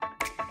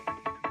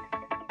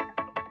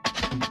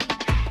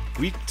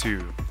Week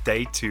 2,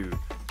 Day 2.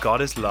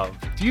 God is love.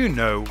 Do you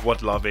know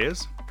what love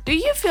is? Do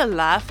you feel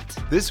loved?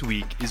 This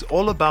week is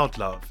all about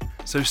love,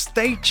 so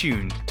stay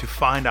tuned to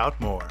find out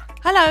more.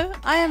 Hello,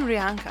 I am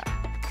Rianka.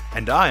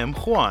 And I am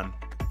Juan.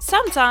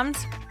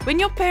 Sometimes, when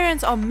your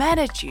parents are mad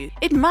at you,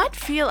 it might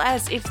feel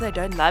as if they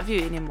don't love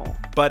you anymore.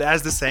 But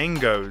as the saying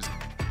goes,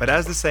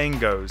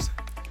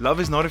 love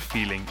is not a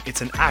feeling,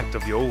 it's an act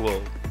of your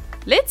will.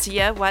 Let's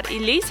hear what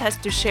Elise has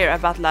to share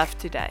about love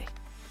today.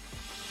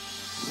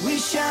 We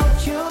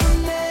shout your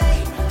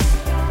name,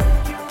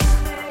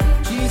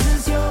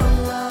 Jesus, your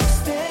love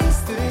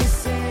stays the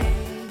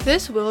same.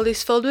 This world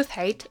is filled with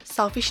hate,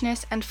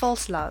 selfishness, and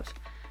false love.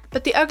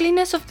 But the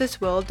ugliness of this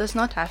world does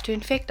not have to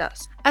infect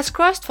us. As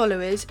Christ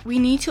followers, we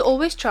need to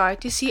always try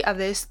to see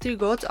others through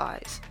God's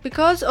eyes.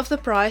 Because of the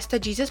price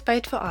that Jesus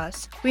paid for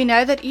us, we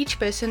know that each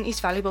person is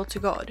valuable to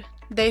God.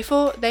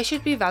 Therefore, they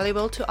should be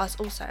valuable to us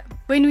also.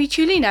 When we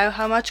truly know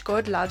how much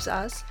God loves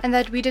us and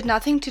that we did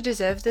nothing to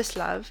deserve this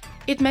love,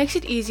 it makes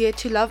it easier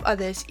to love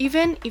others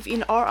even if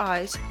in our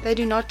eyes they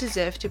do not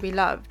deserve to be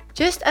loved.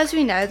 Just as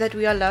we know that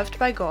we are loved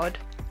by God,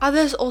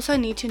 others also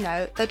need to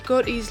know that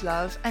God is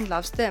love and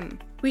loves them.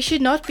 We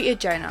should not be a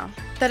Jonah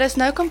that has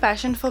no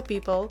compassion for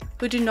people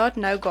who do not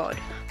know God.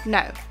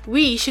 No,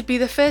 we should be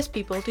the first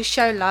people to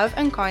show love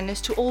and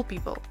kindness to all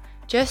people,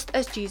 just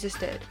as Jesus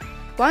did.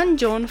 1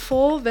 John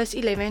 4 verse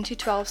 11 to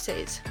 12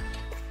 says,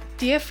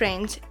 "Dear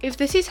friends, if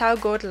this is how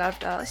God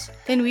loved us,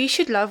 then we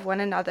should love one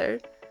another.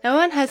 No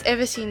one has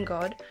ever seen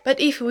God, but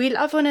if we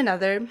love one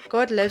another,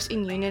 God lives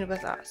in union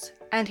with us,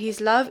 and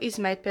His love is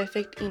made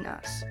perfect in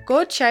us."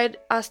 God showed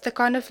us the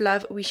kind of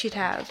love we should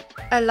have,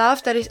 a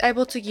love that is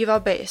able to give our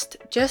best,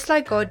 just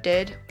like God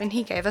did when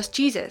He gave us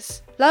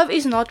Jesus. Love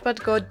is not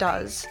what God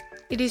does,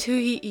 it is who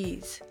He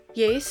is.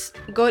 Yes,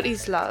 God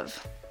is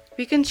love.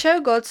 We can show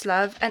God's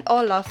love and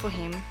our love for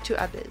Him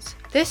to others.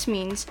 This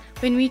means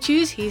when we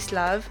choose His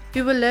love,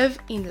 we will live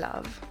in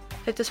love.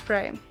 Let us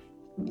pray.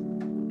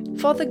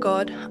 Father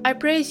God, I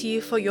praise You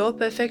for Your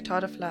perfect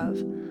heart of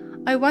love.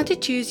 I want to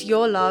choose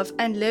Your love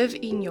and live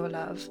in Your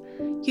love.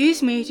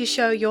 Use me to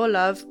show Your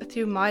love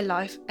through my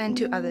life and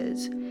to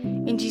others.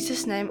 In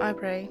Jesus' name I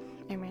pray.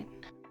 Amen.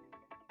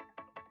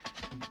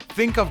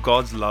 Think of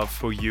God's love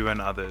for you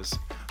and others.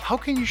 How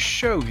can you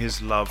show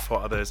His love for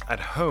others at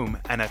home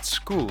and at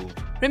school?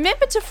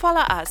 Remember to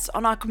follow us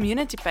on our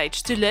community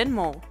page to learn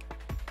more.